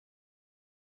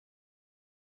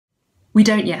We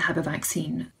don't yet have a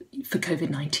vaccine for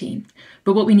COVID-19,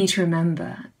 but what we need to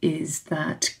remember is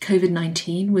that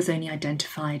COVID-19 was only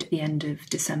identified at the end of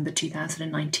December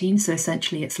 2019, so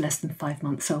essentially it's less than 5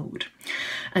 months old.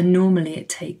 And normally it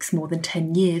takes more than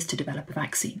 10 years to develop a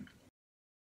vaccine.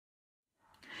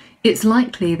 It's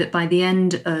likely that by the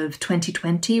end of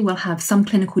 2020, we'll have some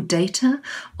clinical data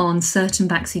on certain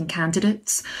vaccine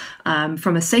candidates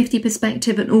from a safety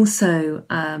perspective, and also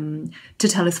to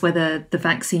tell us whether the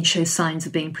vaccine shows signs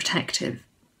of being protective.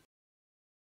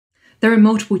 There are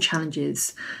multiple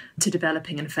challenges to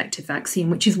developing an effective vaccine,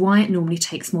 which is why it normally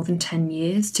takes more than 10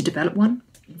 years to develop one.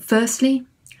 Firstly,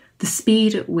 the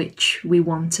speed at which we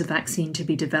want a vaccine to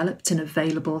be developed and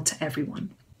available to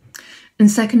everyone. And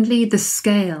secondly, the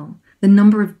scale, the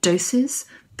number of doses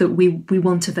that we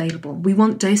want available. We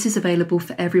want doses available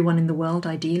for everyone in the world,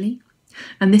 ideally,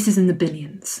 and this is in the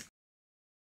billions.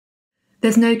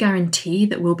 There's no guarantee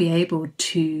that we'll be able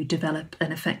to develop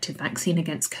an effective vaccine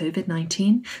against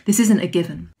COVID-19. This isn't a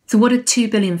given. So what a $2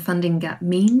 billion funding gap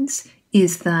means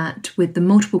is that with the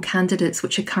multiple candidates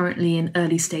which are currently in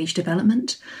early stage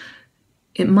development,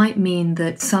 it might mean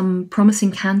that some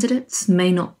promising candidates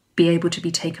may not be able to be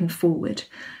taken forward.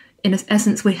 In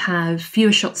essence, we have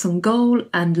fewer shots on goal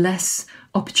and less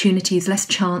opportunities, less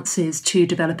chances to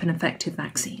develop an effective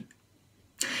vaccine.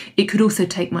 It could also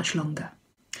take much longer.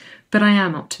 But I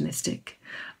am optimistic.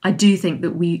 I do think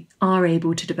that we are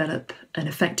able to develop an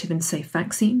effective and safe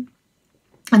vaccine,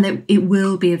 and that it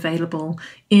will be available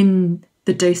in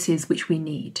the doses which we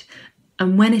need.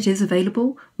 And when it is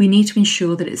available, we need to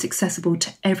ensure that it's accessible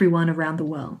to everyone around the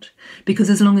world. Because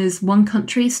as long as one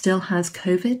country still has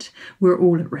COVID, we're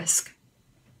all at risk.